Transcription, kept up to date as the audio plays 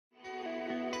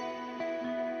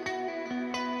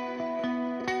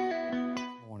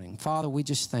Father, we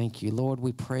just thank you. Lord,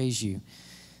 we praise you.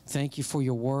 Thank you for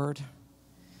your word.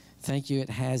 Thank you. It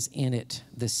has in it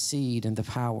the seed and the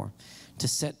power to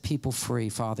set people free,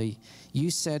 Father. You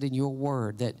said in your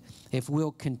word that if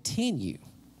we'll continue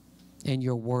in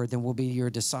your word, then we'll be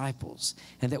your disciples,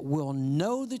 and that we'll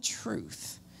know the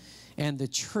truth, and the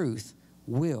truth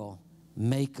will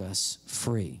make us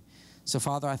free. So,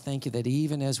 Father, I thank you that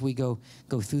even as we go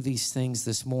through these things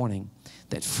this morning,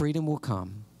 that freedom will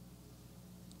come.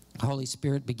 Holy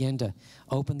Spirit, begin to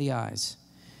open the eyes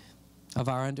of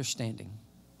our understanding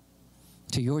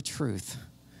to your truth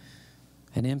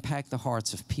and impact the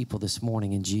hearts of people this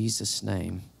morning in Jesus'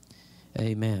 name.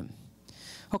 Amen.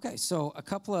 Okay, so a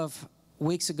couple of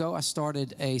weeks ago, I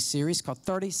started a series called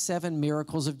 37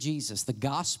 Miracles of Jesus. The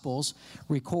Gospels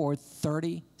record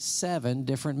 37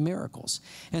 different miracles.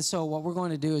 And so what we're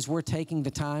going to do is we're taking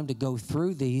the time to go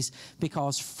through these,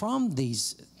 because from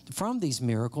these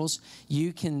miracles,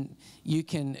 you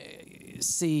can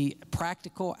see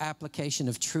practical application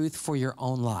of truth for your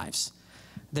own lives.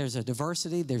 There's a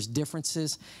diversity, there's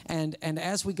differences, and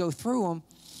as we go through them,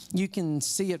 you can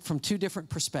see it from two different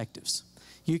perspectives.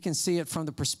 You can see it from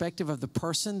the perspective of the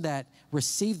person that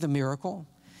received the miracle,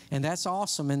 and that's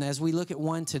awesome. And as we look at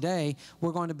one today,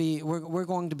 we're going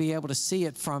to be able to see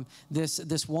it from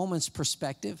this woman's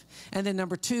perspective. And then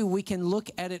number two, we can look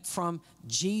at it from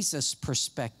Jesus'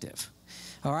 perspective.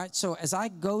 All right, so as I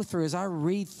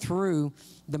read through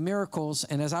the miracles,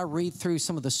 and as I read through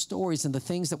some of the stories and the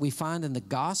things that we find in the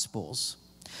Gospels,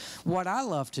 what I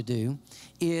love to do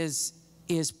is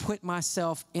put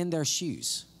myself in their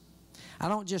shoes. I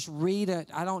don't just read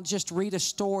a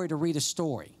story to read a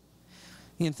story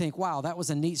and think, wow, that was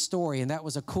a neat story and that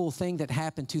was a cool thing that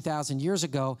happened 2,000 years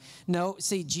ago. No,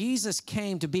 see, Jesus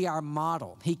came to be our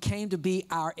model. He came to be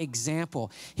our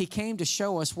example. He came to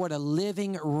show us what a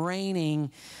living,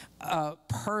 reigning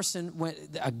person,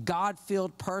 a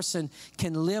God-filled person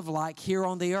can live like here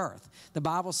on the earth. The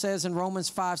Bible says in Romans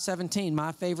 5:17,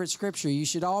 my favorite scripture, you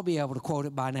should all be able to quote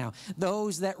it by now,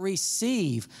 those that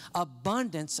receive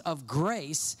abundance of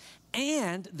grace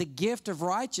and the gift of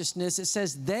righteousness, it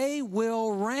says they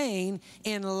will reign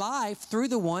in life through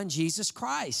the one Jesus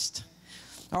Christ.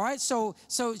 All right, so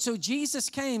Jesus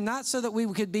came not so that we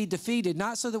could be defeated,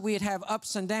 not so that we'd have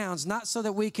ups and downs, not so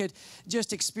that we could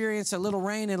just experience a little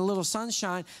rain and a little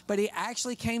sunshine, but He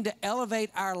actually came to elevate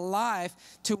our life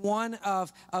to one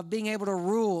of being able to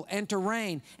rule and to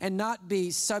reign and not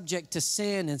be subject to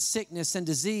sin and sickness and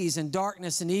disease and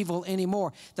darkness and evil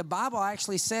anymore. The Bible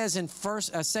actually says in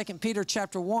 2 Peter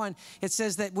chapter 1, it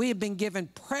says that we have been given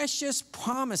precious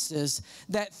promises,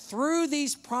 that through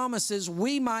these promises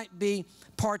we might be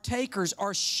partakers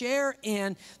or share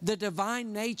in the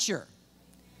divine nature.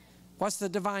 What's the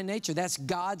divine nature? That's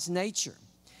God's nature.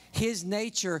 His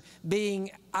nature being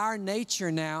our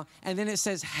nature now. And then it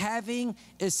says, having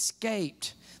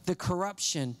escaped the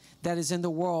corruption that is in the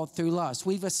world through lust.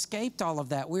 We've escaped all of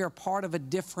that. We are part of a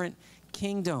different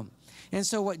kingdom. And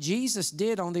so what Jesus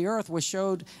did on the earth was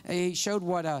He showed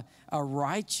what a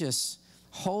righteous,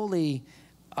 holy,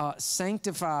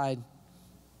 sanctified,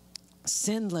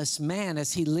 sinless man,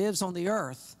 as He lives on the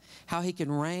earth, how He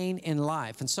can reign in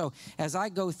life. And so as I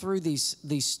go through these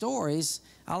stories,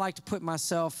 I like to put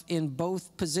myself in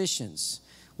both positions.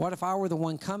 What if I were the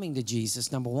one coming to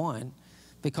Jesus, number one,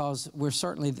 because we're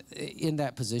certainly in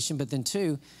that position, but then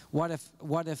two, what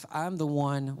if I'm the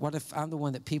one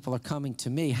that people are coming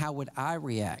to me? How would I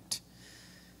react?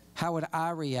 How would I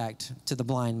react to the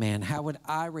blind man? How would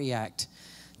I react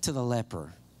to the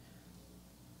leper?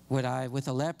 With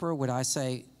a leper, would I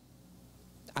say,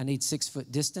 I need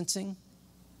 6-foot distancing?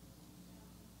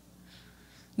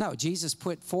 No, Jesus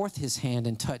put forth His hand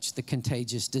and touched the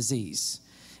contagious disease.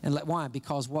 And why?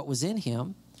 Because what was in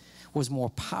him was more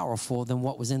powerful than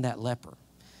what was in that leper.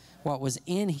 What was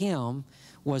in him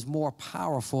was more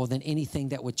powerful than anything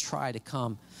that would try to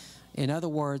come. In other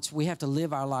words, we have to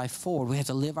live our life forward. We have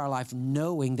to live our life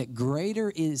knowing that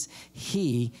greater is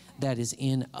He that is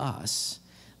in us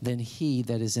than he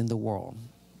that is in the world.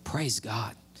 Praise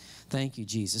God. Thank you,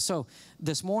 Jesus. So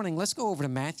this morning, let's go over to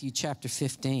Matthew chapter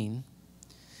 15.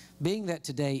 Being that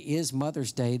today is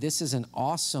Mother's Day, this is an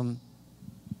awesome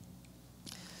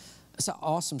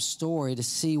story to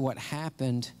see what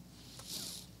happened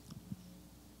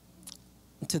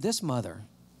to this mother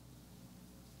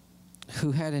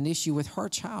who had an issue with her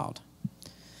child.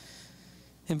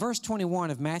 In verse 21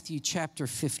 of Matthew chapter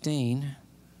 15,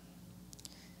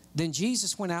 Then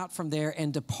Jesus went out from there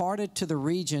and departed to the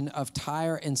region of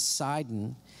Tyre and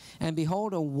Sidon. And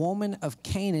behold, a woman of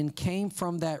Canaan came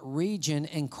from that region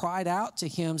and cried out to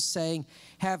him, saying,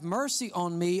 have mercy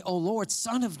on me, O Lord,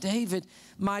 Son of David.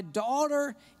 My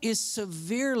daughter is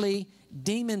severely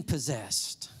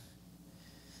demon-possessed.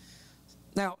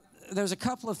 Now, there's a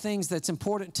couple of things that's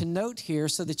important to note here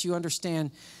so that you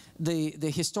understand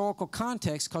the historical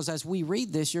context, because as we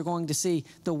read this, you're going to see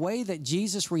the way that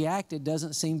Jesus reacted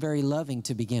doesn't seem very loving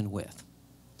to begin with.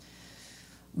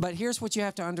 But here's what you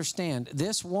have to understand.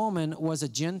 This woman was a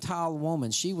Gentile woman.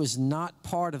 She was not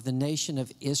part of the nation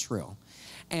of Israel.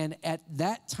 And at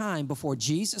that time, before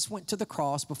Jesus went to the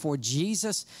cross, before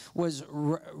Jesus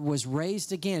was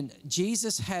raised again,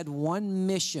 Jesus had one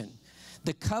mission.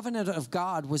 The covenant of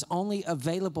God was only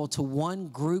available to one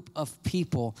group of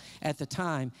people at the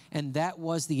time, and that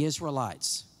was the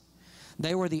Israelites.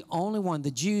 They were the only one,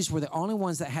 the Jews were the only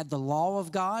ones that had the law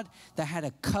of God, that had a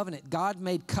covenant. God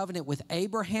made covenant with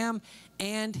Abraham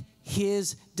and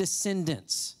his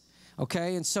descendants.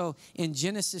 Okay, and so in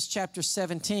Genesis chapter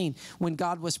 17, when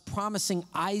God was promising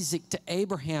Isaac to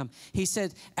Abraham, he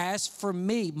said, as for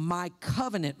me, my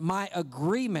covenant, my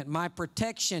agreement, my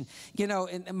protection,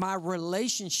 and my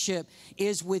relationship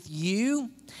is with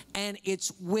you, and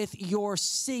it's with your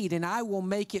seed, and I will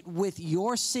make it with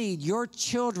your seed, your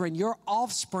children, your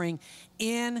offspring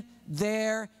in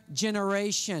their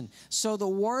generation. So the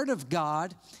word of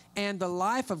God and the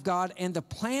life of God and the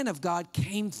plan of God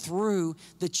came through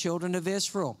the children of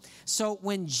Israel. So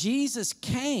when Jesus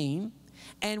came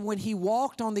and when he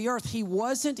walked on the earth, he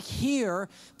wasn't here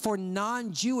for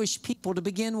non-Jewish people to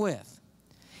begin with.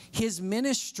 His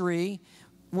ministry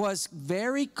was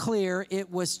very clear.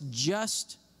 It was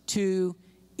just to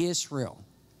Israel.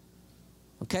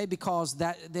 Okay, because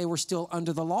they were still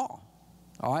under the law.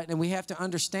 All right, and we have to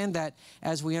understand that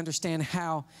as we understand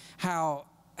how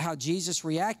Jesus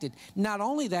reacted. Not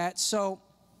only that, so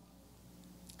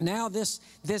now this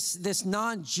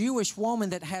non-Jewish woman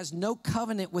that has no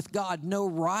covenant with God, no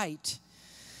right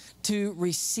to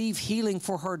receive healing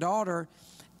for her daughter,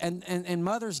 and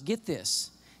mothers, get this.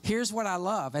 Here's what I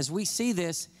love. As we see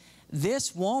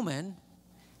this woman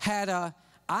had a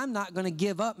I'm not going to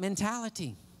give up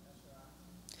mentality.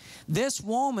 This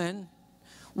woman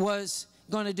was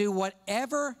going to do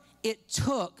whatever it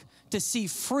took to see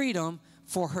freedom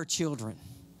for her children,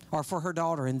 or for her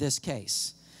daughter in this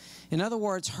case. In other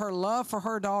words, her love for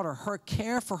her daughter, her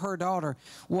care for her daughter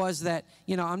was that,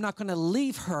 I'm not going to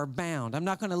leave her bound. I'm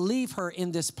not going to leave her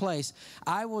in this place.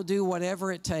 I will do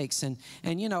whatever it takes. And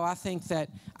I think that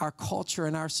our culture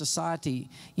and our society,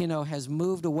 has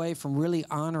moved away from really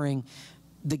honoring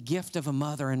the gift of a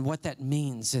mother and what that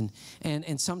means.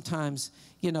 And sometimes,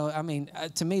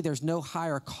 to me, there's no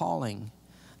higher calling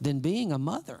than being a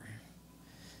mother.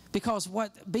 Because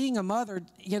being a mother,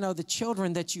 the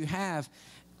children that you have,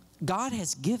 God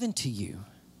has given to you.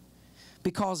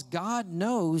 Because God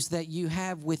knows that you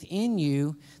have within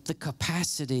you the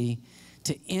capacity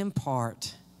to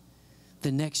impart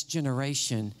the next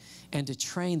generation and to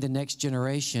train the next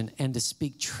generation and to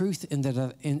speak truth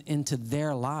into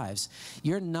their lives.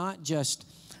 You're not just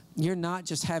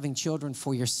having children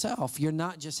for yourself. You're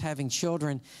not just having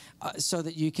children so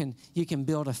that you can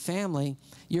build a family.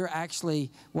 You're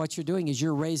actually, what you're doing is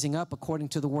you're raising up, according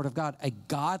to the Word of God, a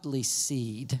godly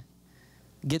seed.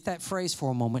 Get that phrase for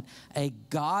a moment. A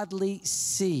godly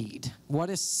seed. What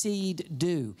does seed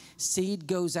do? Seed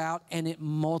goes out and it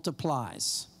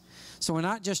multiplies. So we're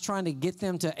not just trying to get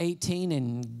them to 18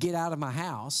 and get out of my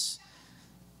house.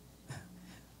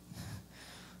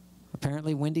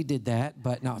 Apparently Wendy did that,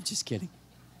 but no, I'm just kidding.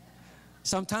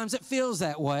 Sometimes it feels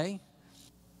that way.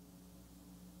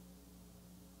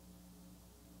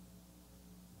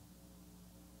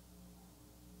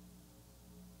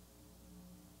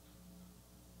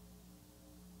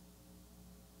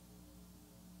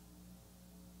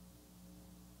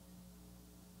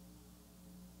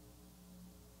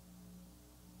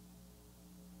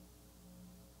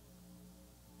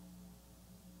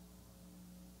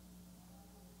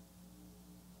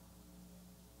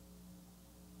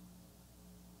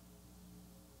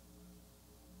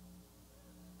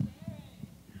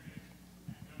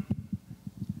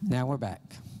 Now we're back.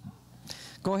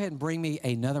 Go ahead and bring me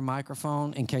another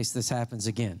microphone in case this happens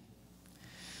again.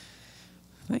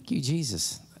 Thank you,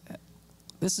 Jesus.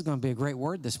 This is going to be a great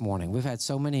word this morning. We've had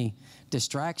so many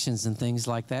distractions and things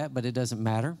like that, but it doesn't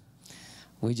matter.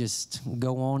 We just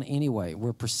go on anyway.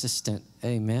 We're persistent.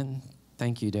 Amen.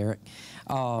 Thank you, Derek.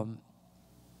 So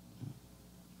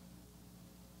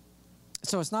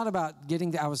it's not about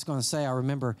I was going to say, I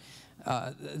remember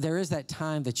there is that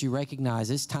time that you recognize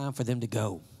it's time for them to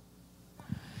go.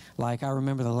 Like I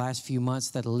remember the last few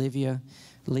months that Olivia,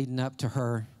 leading up to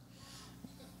her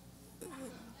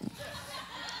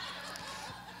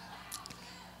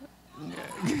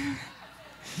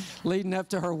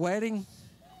wedding,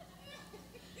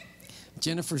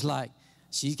 Jennifer's like,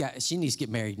 she needs to get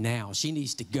married now. She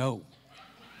needs to go.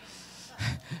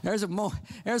 There's a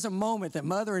moment that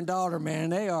mother and daughter,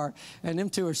 man, and them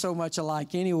two are so much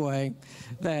alike anyway,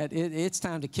 that it's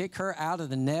time to kick her out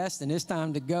of the nest and it's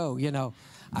time to go. You know,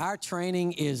 our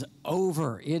training is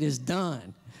over. It is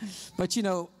done. But, you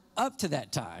know, up to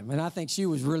that time, and I think she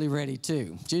was really ready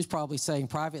too. She was probably saying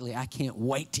privately, I can't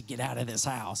wait to get out of this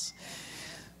house.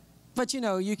 But, you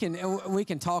know, we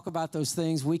can talk about those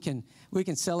things. We can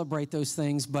celebrate those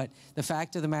things. But the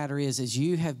fact of the matter is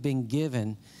you have been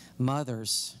given,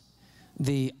 mothers,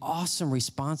 the awesome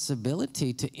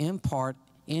responsibility to impart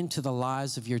into the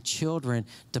lives of your children,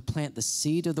 to plant the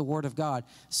seed of the Word of God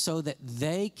so that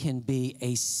they can be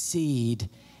a seed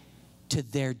to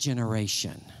their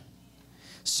generation,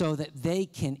 so that they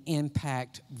can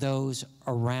impact those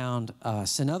around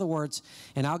us. In other words,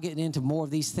 and I'll get into more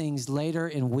of these things later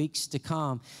in weeks to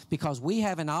come, because we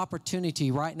have an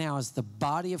opportunity right now as the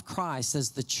body of Christ,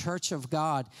 as the church of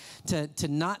God, to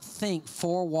not think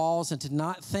four walls and to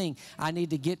not think I need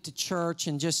to get to church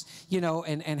and just, you know,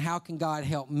 and how can God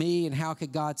help me and how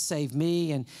could God save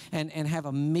me and have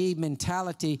a me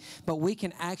mentality, but we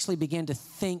can actually begin to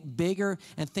think bigger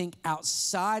and think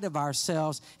outside of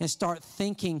ourselves and start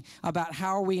thinking about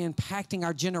how are we impacting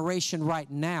our generation right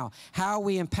now? How are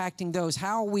we impacting those?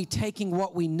 How are we taking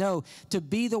what we know to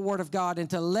be the Word of God and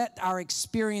to let our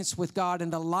experience with God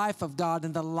and the life of God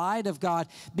and the light of God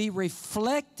be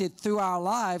reflected through our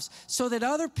lives so that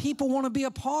other people want to be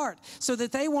a part, so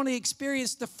that they want to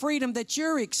experience the freedom that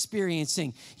you're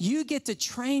experiencing. You get to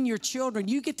train your children.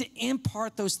 You get to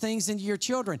impart those things into your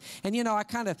children. And, you know,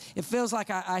 it feels like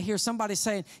I hear somebody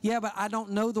saying, yeah, but I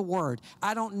don't know the Word.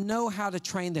 I don't know how to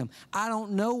train them. I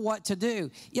don't know what to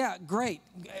do. Yeah, great.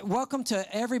 Welcome to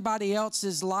everybody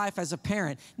else's life as a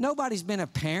parent. Nobody's been a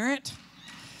parent.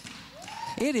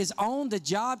 It is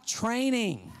on-the-job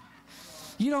training.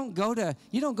 You don't go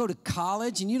to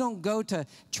college and you don't go to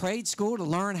trade school to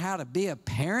learn how to be a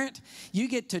parent. You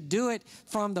get to do it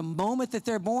from the moment that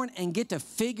they're born and get to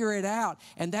figure it out.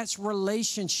 And that's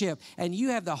relationship. And you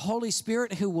have the Holy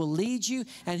Spirit who will lead you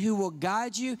and who will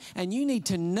guide you. And you need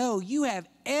to know you have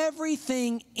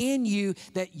everything in you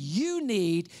that you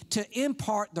need to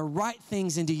impart the right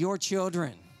things into your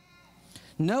children.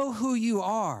 Know who you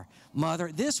are,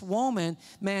 mother. This woman,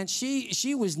 man,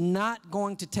 she was not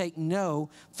going to take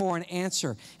no for an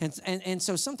answer. And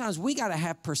so sometimes we got to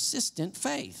have persistent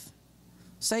faith.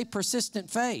 Say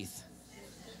persistent faith.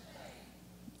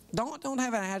 Don't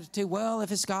have an attitude, well,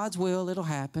 if it's God's will, it'll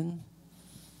happen.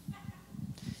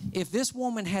 If this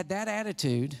woman had that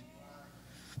attitude,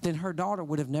 then her daughter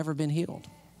would have never been healed.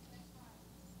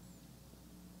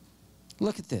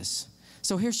 Look at this.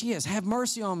 So here she is. Have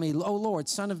mercy on me, O Lord,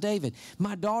 Son of David.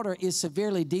 My daughter is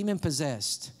severely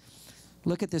demon-possessed.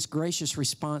 Look at this gracious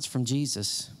response from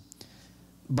Jesus.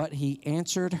 But he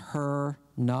answered her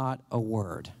not a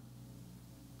word.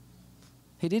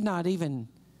 He didn't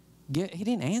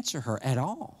answer her at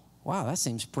all. Wow, that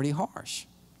seems pretty harsh.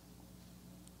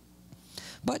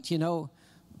 But, you know,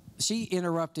 she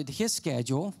interrupted his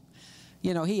schedule.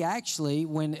 You know, he actually,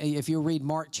 if you read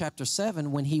Mark chapter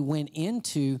 7, when he went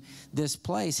into this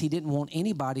place, he didn't want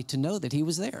anybody to know that he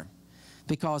was there,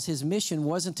 because his mission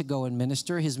wasn't to go and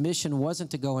minister. His mission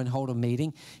wasn't to go and hold a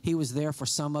meeting. He was there for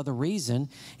some other reason.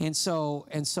 And so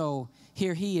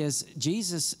here he is.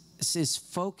 Jesus is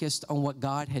focused on what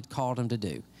God had called him to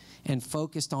do and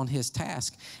focused on his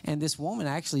task. And this woman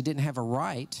actually didn't have a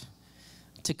right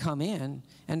to come in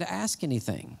and to ask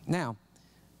anything. Now,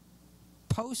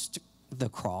 post the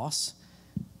cross,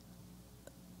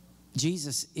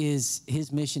 his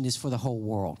mission is for the whole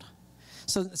world.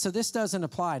 So this doesn't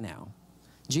apply now.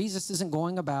 Jesus isn't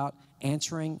going about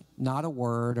answering not a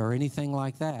word or anything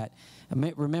like that.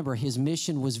 Remember, his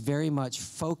mission was very much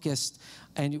focused,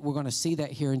 and we're going to see that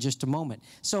here in just a moment.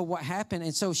 So what happened,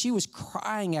 and so she was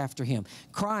crying after him,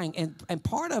 crying, and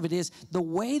part of it is the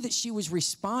way that she was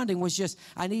responding was just,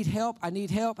 I need help,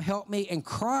 help me, and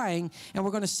crying. And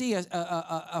we're going to see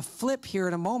a flip here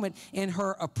in a moment in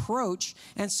her approach.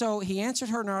 And so he answered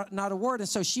her not a word, and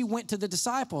so she went to the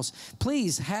disciples.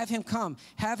 Please have him come,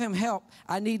 have him help,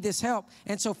 I need this help.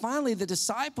 And so finally the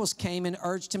disciples came and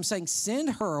urged him, saying, send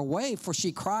her away, for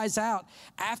she cries out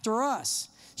after us.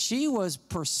 She was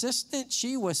persistent.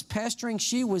 She was pestering.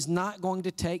 She was not going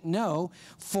to take no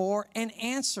for an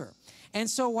answer. And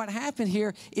so what happened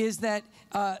here is that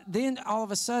then all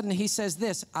of a sudden he says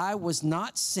this, I was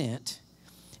not sent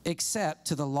except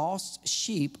to the lost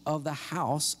sheep of the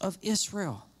house of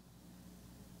Israel.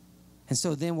 And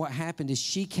so then what happened is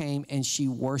she came and she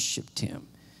worshiped him.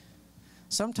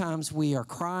 Sometimes we are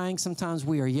crying, sometimes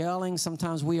we are yelling,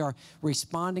 sometimes we are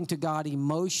responding to God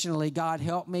emotionally. God,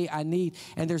 help me, I need.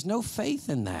 And there's no faith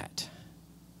in that.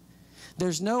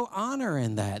 There's no honor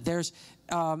in that.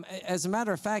 As a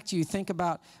matter of fact, you think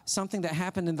about something that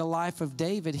happened in the life of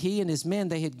David. He and his men,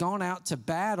 they had gone out to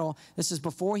battle. This is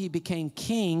before he became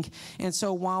king. And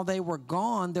so while they were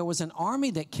gone, there was an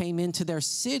army that came into their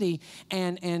city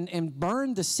and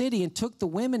burned the city and took the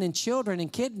women and children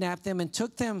and kidnapped them and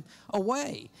took them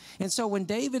away. And so when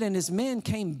David and his men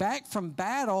came back from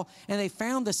battle and they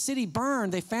found the city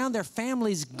burned, they found their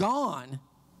families gone.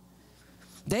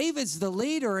 David's the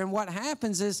leader, and what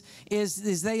happens is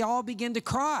they all begin to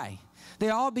cry. They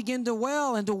all begin to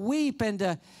wail and to weep,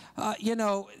 and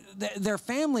their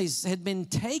families had been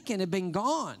taken, had been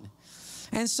gone.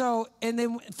 And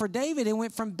then for David, it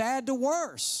went from bad to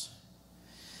worse.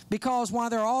 Because while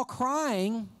they're all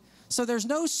crying, so there's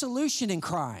no solution in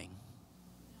crying.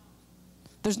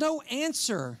 There's no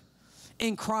answer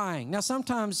in crying. Now,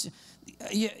 sometimes,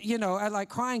 like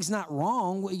crying's not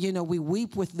wrong. We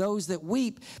weep with those that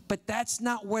weep, but that's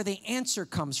not where the answer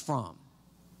comes from.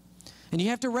 And you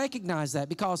have to recognize that,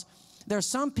 because there are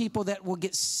some people that will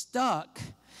get stuck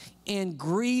in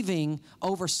grieving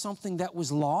over something that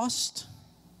was lost.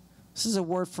 This is a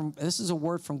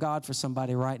word from God for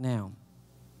somebody right now.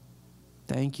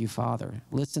 Thank you, Father.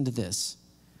 Listen to this.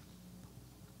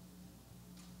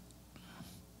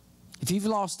 If you've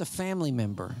lost a family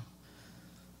member,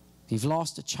 you've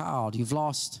lost a child, you've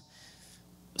lost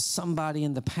somebody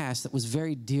in the past that was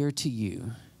very dear to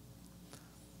you,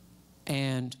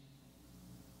 and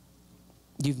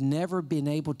you've never been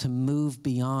able to move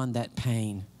beyond that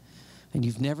pain, and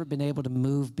you've never been able to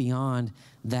move beyond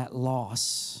that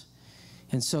loss,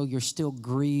 and so you're still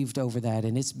grieved over that,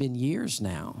 and it's been years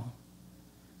now.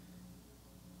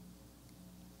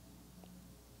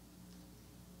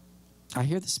 I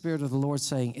hear the Spirit of the Lord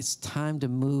saying it's time to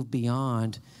move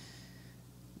beyond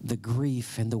the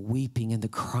grief and the weeping and the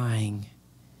crying,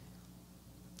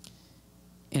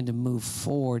 and to move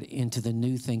forward into the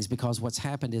new things, because what's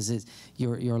happened is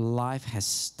your life has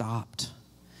stopped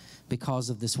because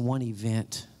of this one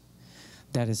event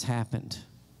that has happened.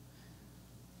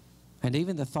 And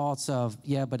even the thoughts of,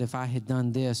 yeah, but if I had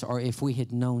done this, or if we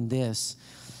had known this,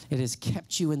 it has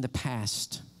kept you in the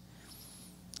past.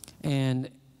 And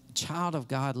child of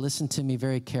God, listen to me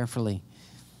very carefully.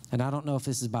 And I don't know if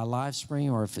this is by live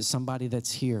stream or if it's somebody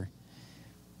that's here.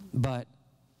 But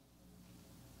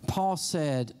Paul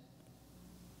said,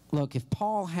 look, if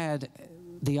Paul had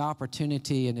the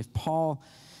opportunity, and if Paul,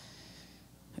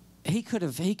 he could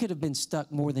have been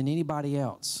stuck more than anybody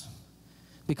else.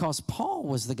 Because Paul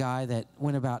was the guy that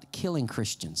went about killing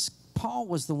Christians. Paul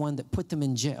was the one that put them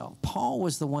in jail. Paul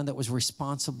was the one that was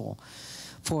responsible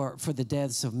for the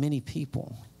deaths of many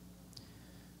people.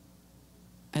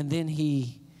 And then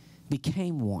he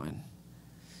became one.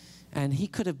 And he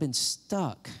could have been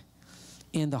stuck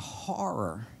in the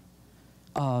horror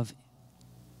of,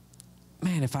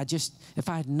 man, if I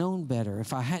had known better,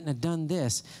 if I hadn't have done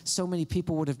this, so many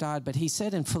people would have died. But he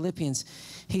said in Philippians,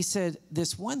 he said,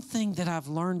 this one thing that I've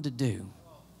learned to do,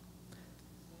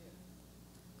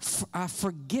 I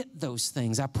forget those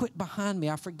things. I put behind me,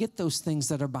 I forget those things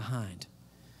that are behind.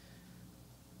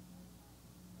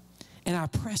 And I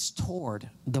press toward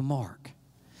the mark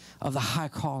of the high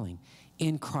calling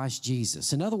in Christ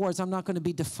Jesus. In other words, I'm not going to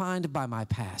be defined by my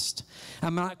past.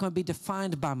 I'm not going to be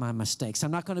defined by my mistakes.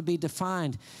 I'm not going to be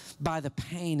defined by the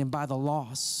pain and by the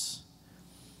loss.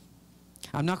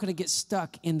 I'm not going to get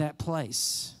stuck in that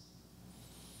place.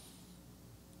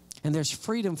 And there's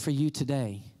freedom for you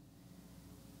today.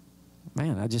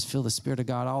 Man, I just feel the Spirit of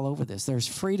God all over this. There's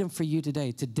freedom for you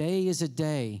today. Today is a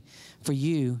day for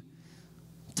you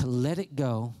to let it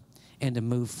go and to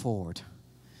move forward.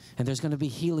 And there's going to be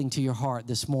healing to your heart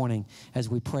this morning as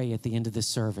we pray at the end of this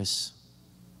service.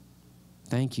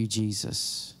 Thank you,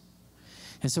 Jesus.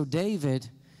 And so David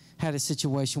had a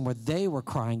situation where they were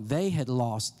crying. They had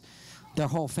lost their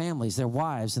whole families, their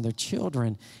wives and their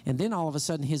children. And then all of a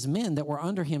sudden his men that were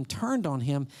under him turned on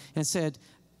him and said,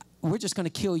 we're just going to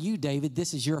kill you, David.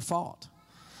 This is your fault.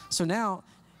 So now,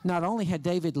 not only had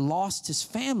David lost his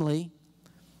family,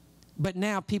 but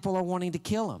now people are wanting to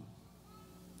kill him.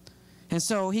 And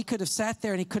so he could have sat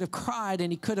there and he could have cried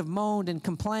and he could have moaned and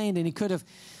complained and he could have,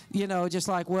 just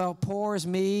like, well, poor is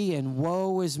me and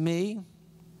woe is me.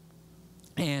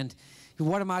 And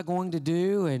what am I going to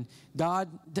do? And God,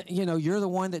 you know, you're the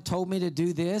one that told me to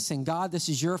do this. And God, this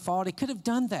is your fault. He could have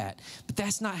done that. But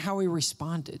that's not how he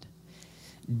responded.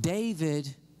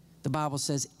 David, the Bible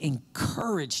says,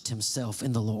 encouraged himself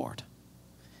in the Lord.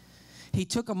 He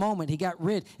took a moment. He got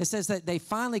rid. It says that they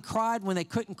finally cried when they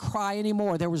couldn't cry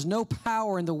anymore. There was no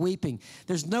power in the weeping.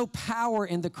 There's no power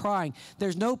in the crying.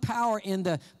 There's no power in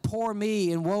the poor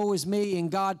me and woe is me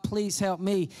and God, please help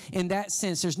me in that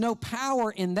sense. There's no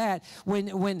power in that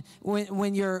when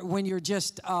you're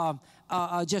just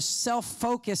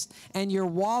self-focused and you're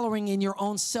wallowing in your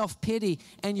own self-pity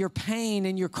and your pain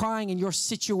and your crying and your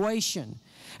situation.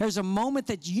 There's a moment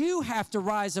that you have to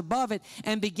rise above it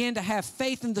and begin to have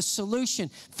faith in the solution,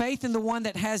 faith in the one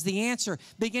that has the answer.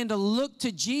 Begin to look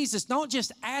to Jesus. Don't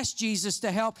just ask Jesus to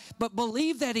help, but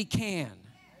believe that he can.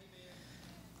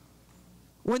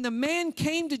 When the man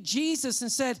came to Jesus and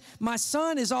said, my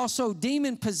son is also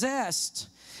demon-possessed,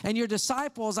 and your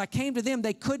disciples, I came to them,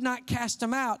 they could not cast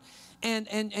him out.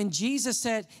 And Jesus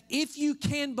said, if you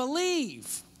can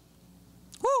believe,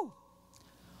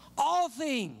 all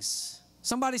things.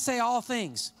 Somebody say all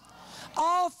things.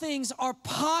 All things are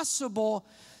possible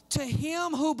to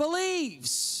him who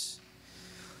believes.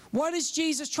 What is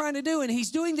Jesus trying to do? And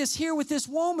he's doing this here with this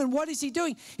woman. What is he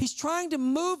doing? He's trying to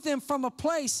move them from a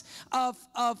place of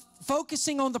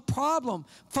focusing on the problem,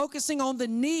 focusing on the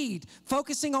need,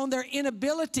 focusing on their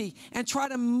inability, and try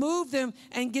to move them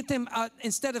and get them,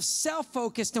 instead of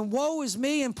self-focused and woe is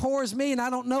me and poor is me and I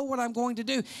don't know what I'm going to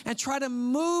do, and try to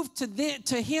move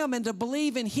to him and to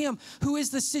believe in him who is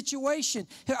the situation,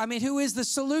 who is the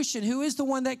solution, who is the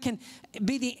one that can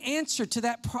be the answer to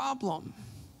that problem.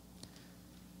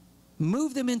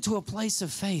 Move them into a place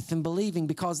of faith and believing,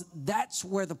 because that's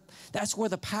where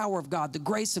the power of God, the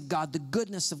grace of God, the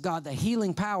goodness of God, the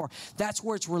healing power, that's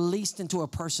where it's released into a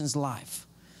person's life.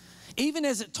 Even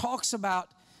as it talks about,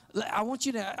 I want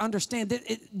you to understand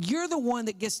that you're the one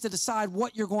that gets to decide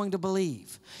what you're going to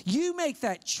believe. You make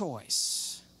that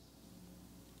choice.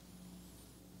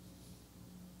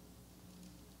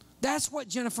 That's what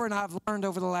Jennifer and I have learned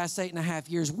over the last 8.5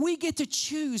 years. We get to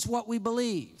choose what we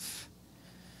believe.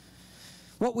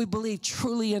 What we believe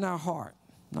truly in our heart.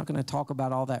 I'm not going to talk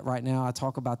about all that right now. I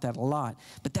talk about that a lot.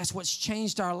 But that's what's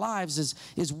changed our lives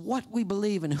is what we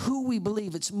believe and who we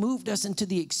believe. It's moved us into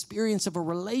the experience of a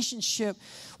relationship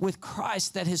with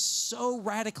Christ that has so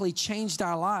radically changed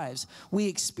our lives. We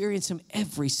experience him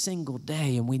every single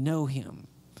day, and we know him.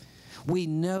 We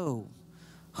know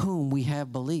whom we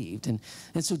have believed. And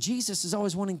so Jesus is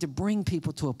always wanting to bring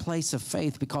people to a place of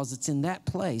faith, because it's in that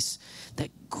place that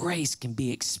grace can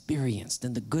be experienced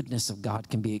and the goodness of God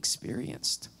can be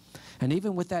experienced. And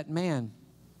even with that man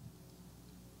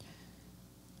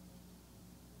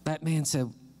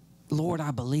said, Lord,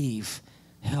 I believe,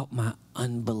 help my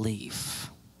unbelief.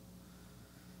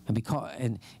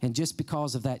 And just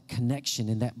because of that connection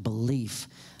and that belief,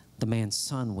 the man's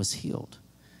son was healed.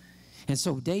 And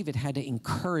so David had to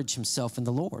encourage himself in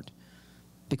the Lord,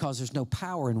 because there's no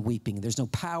power in weeping. There's no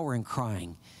power in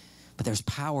crying, but there's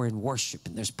power in worship,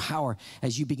 and there's power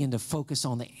as you begin to focus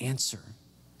on the answer.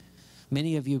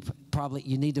 Many of you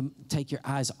you need to take your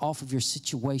eyes off of your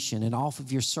situation and off of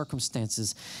your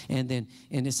circumstances. And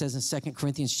it says in 2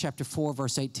 Corinthians chapter 4,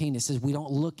 verse 18, it says, we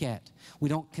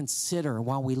don't consider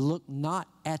while we look not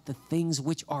at the things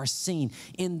which are seen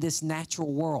in this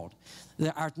natural world.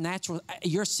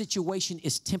 Your situation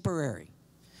is temporary.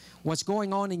 What's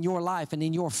going on in your life and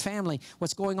in your family,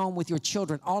 what's going on with your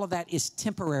children, all of that is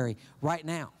temporary right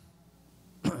now.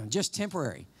 Just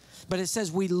temporary. But it says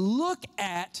we look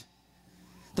at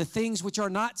the things which are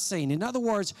not seen. In other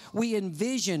words, we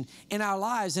envision in our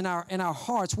lives, in our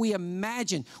hearts, we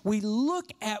imagine, we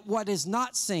look at what is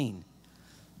not seen.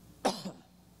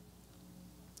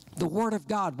 The Word of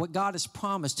God, what God has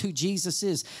promised, who Jesus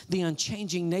is, the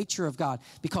unchanging nature of God,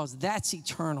 because that's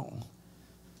eternal.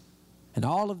 And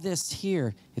all of this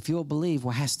here, if you'll believe,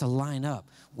 has to line up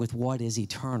with what is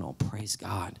eternal. Praise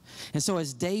God. And so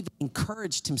as David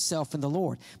encouraged himself in the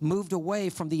Lord, moved away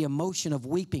from the emotion of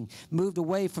weeping, moved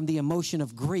away from the emotion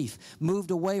of grief,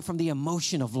 moved away from the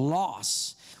emotion of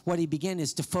loss, what he began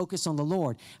is to focus on the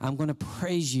Lord. I'm going to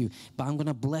praise you, but I'm going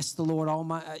to bless the Lord, all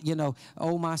my,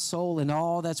 oh my soul and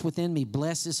all that's within me.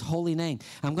 Bless his holy name.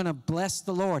 I'm going to bless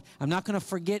the Lord. I'm not going to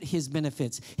forget his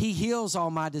benefits. He heals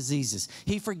all my diseases.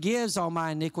 He forgives all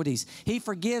my iniquities. He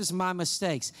forgives my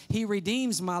mistakes. He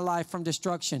redeems my life from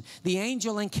destruction. The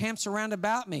angel encamps around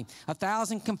about me.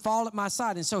 1,000 can fall at my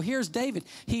side. And so here's David.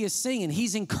 He is singing.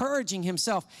 He's encouraging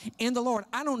himself in the Lord.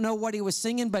 I don't know what he was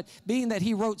singing, but being that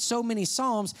he wrote so many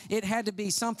psalms, it had to be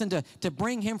something to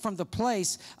bring him from the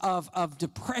place of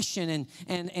depression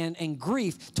and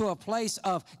grief to a place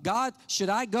of, God, should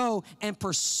I go and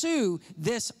pursue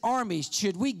this army?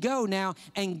 Should we go now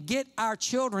and get our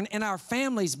children and our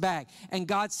families back? And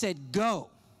God said, go.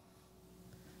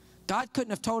 God couldn't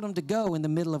have told him to go in the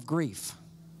middle of grief.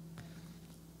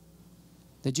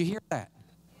 Did you hear that?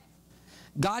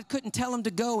 God couldn't tell him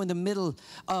to go in the middle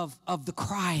of the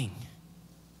crying,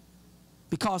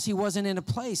 because he wasn't in a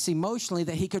place emotionally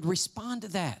that he could respond to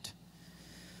that.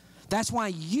 That's why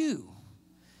you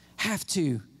have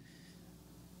to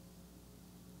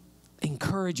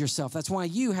encourage yourself. That's why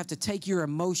you have to take your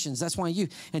emotions. That's why you,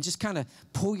 and just kind of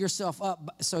pull yourself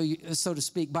up, so to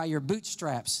speak, by your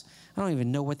bootstraps. I don't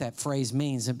even know what that phrase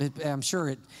means. I'm sure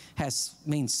it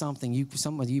means something.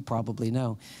 Some of you probably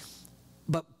know.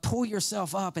 But pull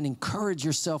yourself up and encourage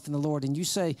yourself in the Lord. And you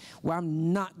say, well,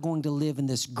 I'm not going to live in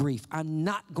this grief. I'm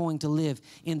not going to live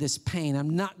in this pain.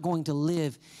 I'm not going to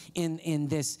live in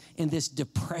this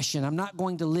depression. I'm not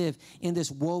going to live in this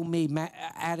woe me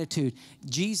attitude.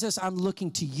 Jesus, I'm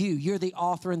looking to you. You're the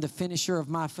author and the finisher of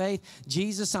my faith.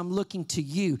 Jesus, I'm looking to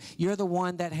you. You're the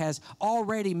one that has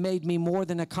already made me more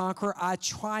than a conqueror. I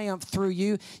triumph through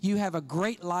you. You have a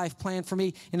great life plan for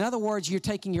me. In other words, you're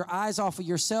taking your eyes off of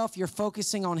yourself. You're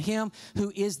focusing on him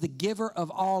who is the giver of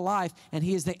all life, and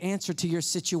he is the answer to your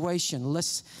situation.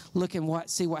 Let's look and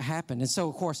see what happened. And so,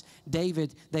 of course,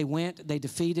 David, they went, they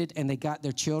defeated, and they got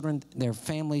their children, their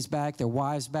families back, their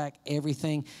wives back,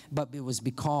 everything. But it was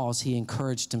because he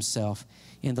encouraged himself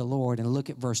in the Lord. And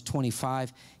look at verse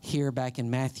 25 here back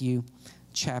in Matthew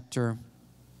chapter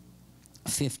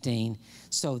 15.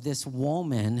 So this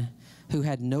woman who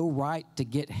had no right to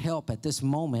get help at this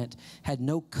moment, had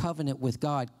no covenant with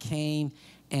God, came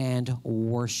and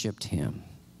worshiped him.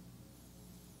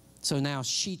 So now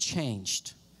she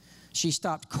changed. She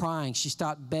stopped crying. She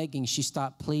stopped begging. She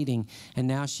stopped pleading. And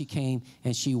now she came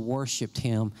and she worshiped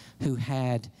him who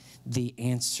had the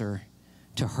answer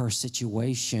to her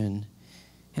situation.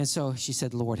 And so she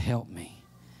said, Lord, help me.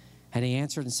 And he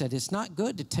answered and said, it's not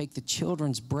good to take the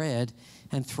children's bread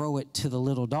and throw it to the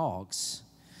little dogs.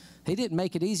 He didn't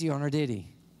make it easy on her, did he?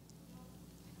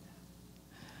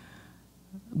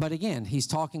 But again, he's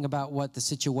talking about what the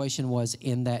situation was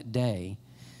in that day.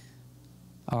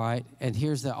 All right, and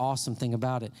here's the awesome thing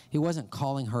about it. He wasn't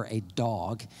calling her a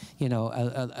dog. You know,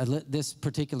 this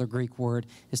particular Greek word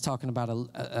is talking about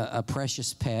a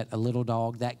precious pet, a little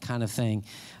dog, that kind of thing.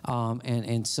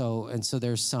 And so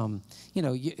there's some, you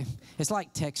know, it's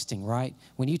like texting, right?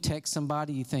 When you text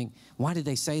somebody, you think, why did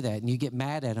they say that? And you get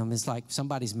mad at them. It's like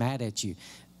somebody's mad at you.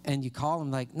 And you call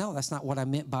them like, no, that's not what I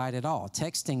meant by it at all.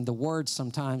 Texting, the word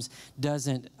sometimes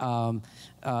doesn't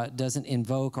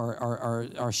invoke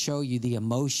or show you the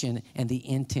emotion and the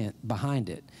intent behind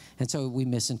it. And so we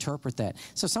misinterpret that.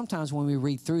 So sometimes when we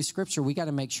read through Scripture, we got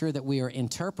to make sure that we are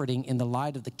interpreting in the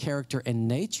light of the character and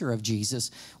nature of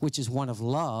Jesus, which is one of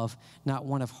love, not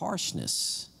one of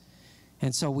harshness.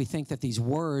 And so we think that these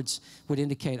words would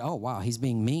indicate, oh, wow, he's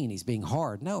being mean, he's being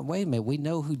hard. No, wait a minute, we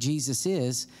know who Jesus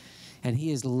is. And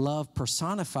he is love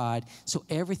personified. So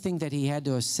everything that he had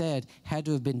to have said had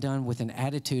to have been done with an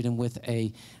attitude and with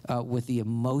the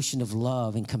emotion of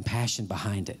love and compassion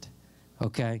behind it.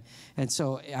 Okay? And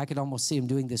so I could almost see him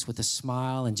doing this with a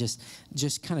smile and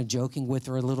just kind of joking with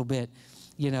her a little bit.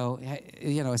 You know,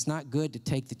 it's not good to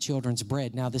take the children's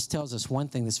bread. Now, this tells us one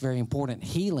thing that's very important.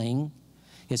 Healing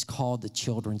is called the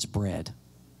children's bread.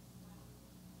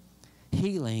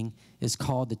 Healing is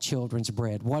called the children's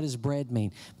bread. What does bread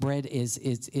mean? Bread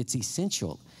it's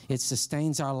essential. It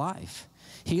sustains our life.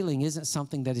 Healing isn't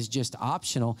something that is just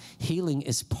optional. Healing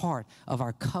is part of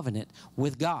our covenant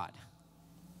with God.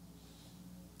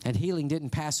 And healing didn't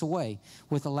pass away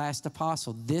with the last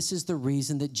apostle. This is the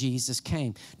reason that Jesus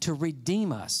came, to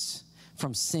redeem us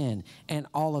from sin and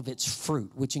all of its fruit,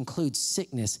 which includes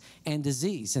sickness and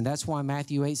disease. And that's why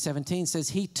Matthew 8:17 says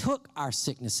he took our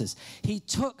sicknesses. He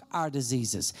took our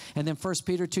diseases. And then 1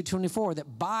 Peter 2:24,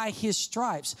 that by his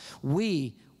stripes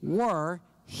we were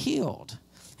healed.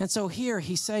 And so here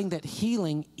he's saying that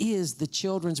healing is the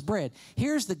children's bread.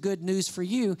 Here's the good news for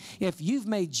you. If you've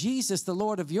made Jesus the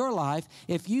Lord of your life,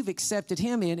 if you've accepted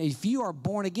him in, if you are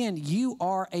born again, you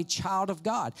are a child of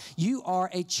God. You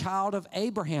are a child of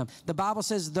Abraham. The Bible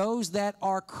says those that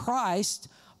are Christ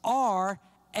are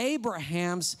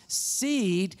Abraham's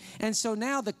seed. And so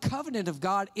now the covenant of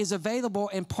God is available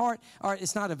in part, or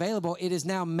it's not available, it is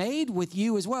now made with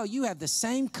you as well. You have the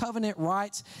same covenant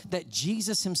rights that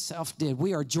Jesus himself did.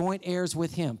 We are joint heirs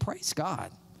with him. Praise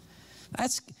God.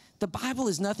 The Bible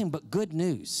is nothing but good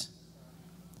news.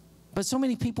 But so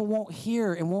many people won't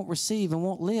hear and won't receive and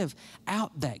won't live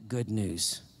out that good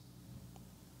news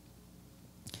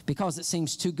because it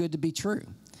seems too good to be true.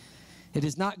 It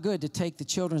is not good to take the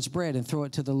children's bread and throw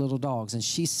it to the little dogs. And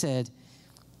she said,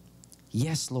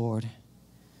 yes, Lord.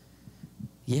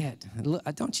 Yet,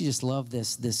 don't you just love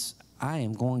this? I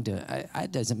am going to,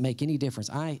 it doesn't make any difference.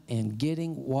 I am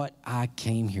getting what I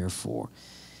came here for.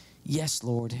 Yes,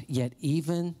 Lord. Yet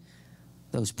even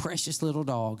those precious little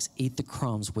dogs eat the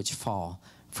crumbs which fall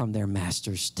from their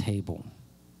master's table.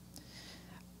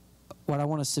 What I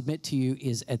want to submit to you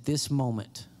is at this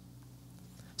moment,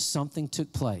 something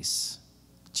took place.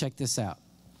 Check this out.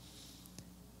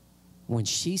 When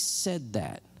she said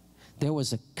that, there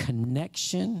was a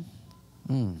connection.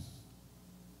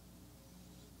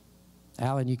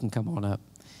 Alan, you can come on up.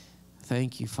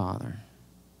 Thank you, Father.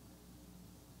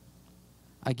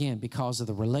 Again, because of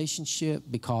the relationship,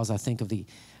 because I think of the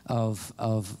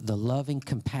loving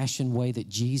compassion way that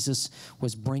Jesus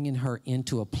was bringing her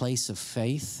into a place of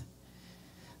faith,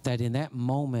 that in that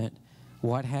moment,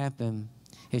 what happened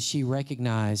is she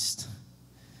recognized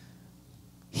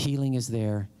healing is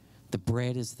there, the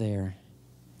bread is there.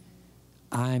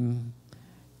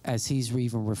 As he's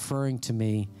even referring to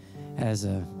me as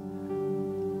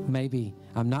maybe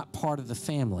I'm not part of the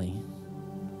family.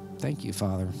 Thank you,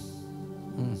 Father.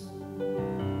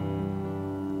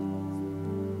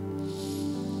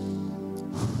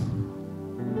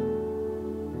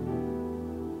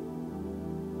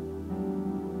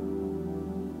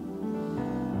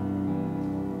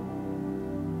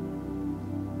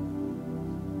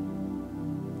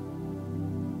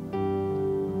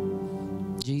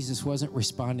 Jesus wasn't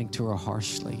responding to her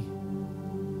harshly.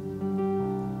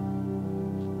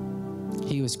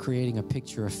 He was creating a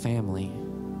picture of family.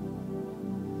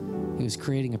 He was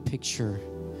creating a picture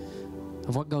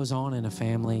of what goes on in a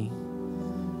family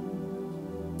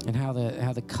and how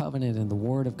the covenant and the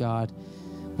Word of God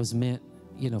was meant,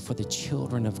 for the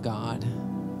children of God.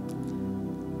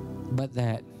 But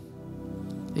that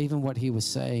even what he was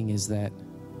saying is that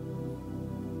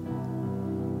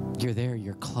you're there,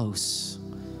 you're close.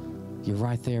 You're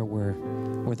right there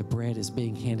where the bread is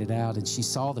being handed out. And she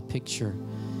saw the picture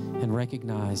and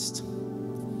recognized,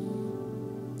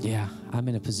 yeah, I'm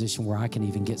in a position where I can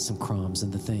even get some crumbs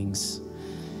and the things.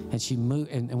 And she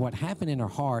moved, and what happened in her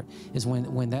heart is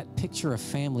when that picture of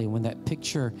family, when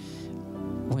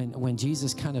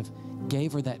Jesus kind of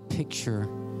gave her that picture,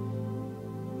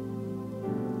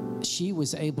 she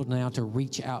was able now to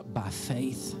reach out by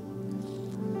faith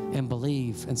and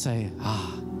believe and say,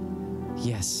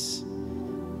 yes,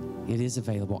 it is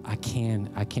available. I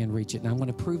can reach it. And I'm going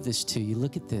to prove this to you.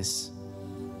 Look at this.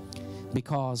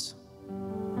 Because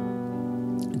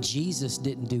Jesus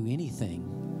didn't do anything.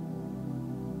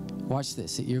 Watch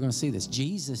this. You're going to see this.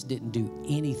 Jesus didn't do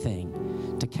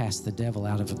anything to cast the devil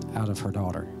out of her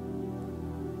daughter.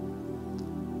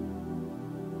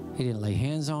 He didn't lay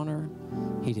hands on her.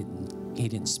 He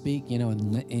didn't speak,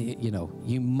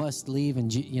 you must leave in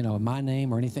my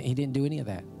name or anything. He didn't do any of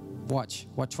that. Watch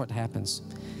what happens.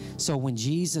 So when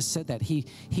Jesus said that, he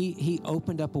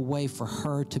opened up a way for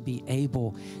her to be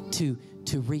able to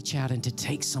reach out and to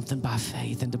take something by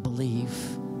faith and to believe.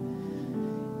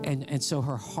 And so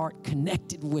her heart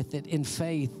connected with it in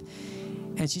faith.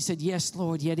 And she said, yes,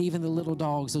 Lord, yet even the little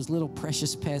dogs, those little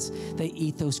precious pets, they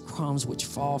eat those crumbs which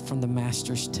fall from the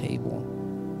master's table.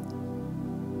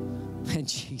 And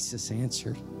Jesus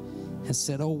answered and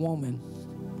said, oh, woman,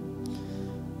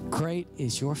 great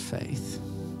is your faith.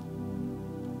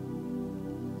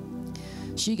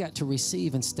 She got to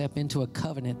receive and step into a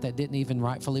covenant that didn't even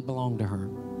rightfully belong to her.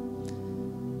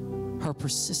 Her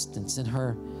persistence and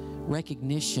her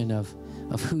recognition of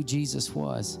who Jesus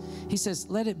was. He says,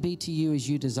 let it be to you as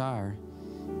you desire.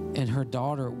 And her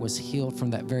daughter was healed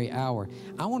from that very hour.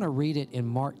 I want to read it in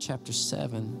Mark chapter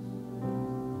 7.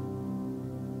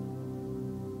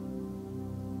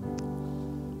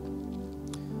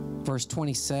 Verse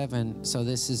 27, so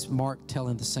this is Mark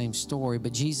telling the same story.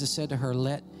 But Jesus said to her,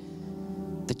 let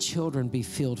the children be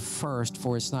filled first,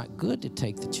 for it's not good to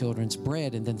take the children's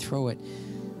bread and then throw it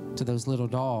to those little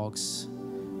dogs.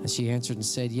 And she answered and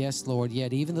said, yes, Lord,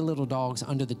 yet even the little dogs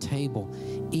under the table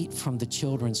eat from the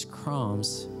children's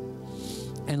crumbs.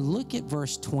 And look at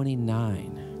verse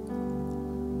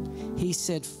 29. He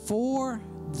said, for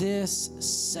this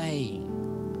saying,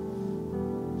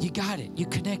 you got it, you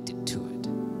connected to it.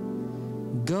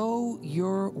 Go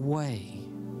your way.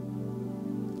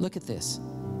 Look at this.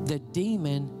 The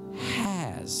demon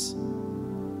has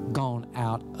gone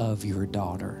out of your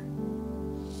daughter.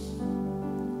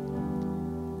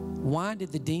 Why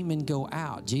did the demon go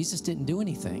out? Jesus didn't do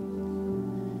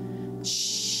anything.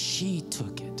 She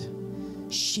took it.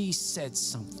 She said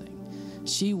something.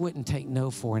 She wouldn't take no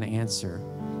for an answer.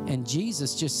 And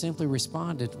Jesus just simply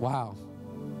responded, wow,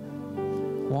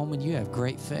 woman, you have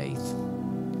great faith.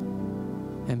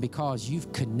 And because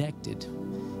you've connected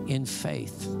in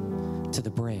faith to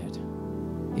the bread,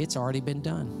 it's already been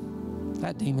done.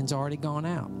 That demon's already gone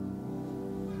out.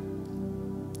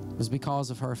 It was because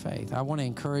of her faith. I want to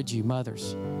encourage you,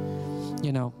 mothers.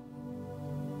 You know,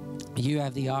 you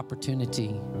have the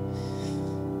opportunity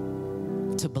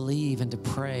to believe and to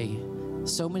pray.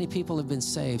 So many people have been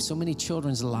saved. So many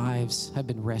children's lives have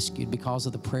been rescued because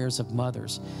of the prayers of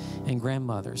mothers and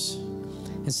grandmothers.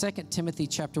 In 2 Timothy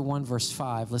chapter 1, verse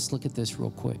 5, let's look at this real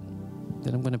quick.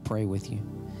 Then I'm going to pray with you.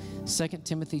 2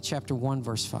 Timothy chapter 1,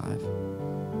 verse 5.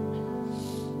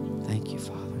 Thank you,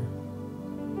 Father.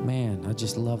 Man, I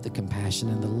just love the compassion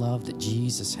and the love that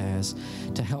Jesus has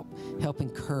to help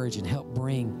encourage and help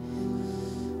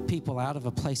bring people out of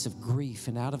a place of grief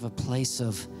and out of a place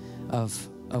of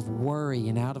worry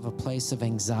and out of a place of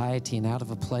anxiety and out of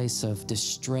a place of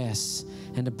distress,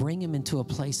 and to bring him into a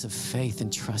place of faith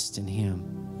and trust in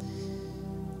him.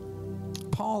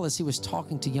 Paul, as he was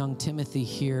talking to young Timothy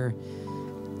here,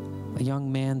 a young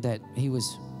man that he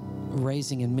was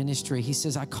raising in ministry, he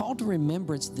says, I call to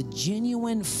remembrance the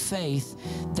genuine faith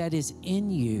that is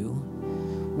in you,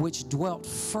 which dwelt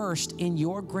first in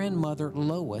your grandmother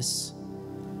Lois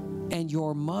and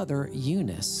your mother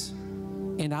Eunice,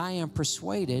 and I am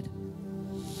persuaded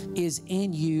is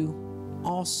in you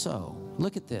also.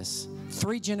 Look at this.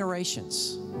 3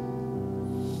 generations.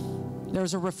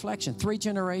 There's a reflection. 3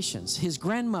 generations. His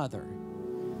grandmother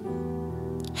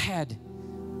had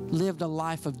lived a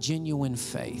life of genuine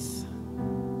faith.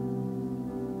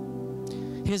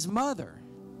 His mother,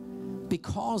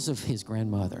 because of his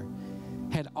grandmother,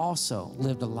 had also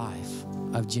lived a life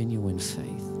of genuine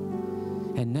faith.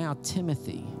 And now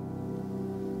Timothy,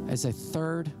 as a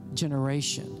 3rd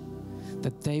generation,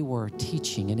 that they were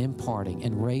teaching and imparting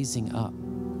and raising up.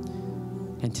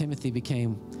 And Timothy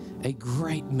became a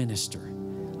great minister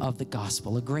of the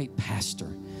gospel, a great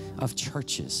pastor of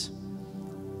churches.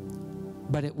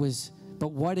 But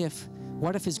what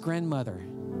if his grandmother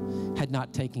had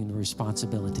not taken the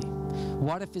responsibility?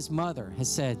 What if his mother had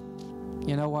said,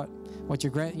 you know what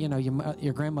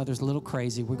your grandmother's a little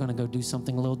crazy, we're going to go do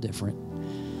something a little different.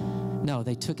 No,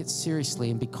 they took it seriously,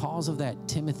 and because of that,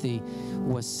 Timothy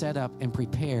was set up and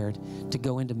prepared to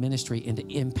go into ministry and to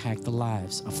impact the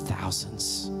lives of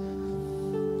thousands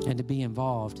and to be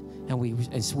involved,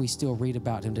 and as we still read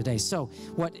about him today. So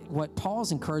what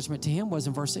Paul's encouragement to him was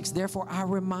in verse 6, therefore I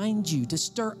remind you to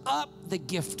stir up the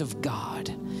gift of God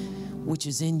which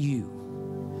is in you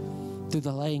through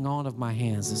the laying on of my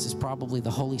hands. This is probably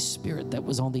the Holy Spirit that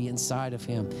was on the inside of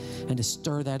him, and to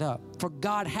stir that up. For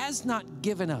God has not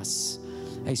given us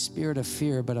a spirit of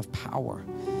fear, but of power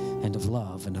and of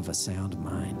love and of a sound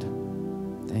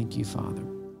mind. Thank you, Father.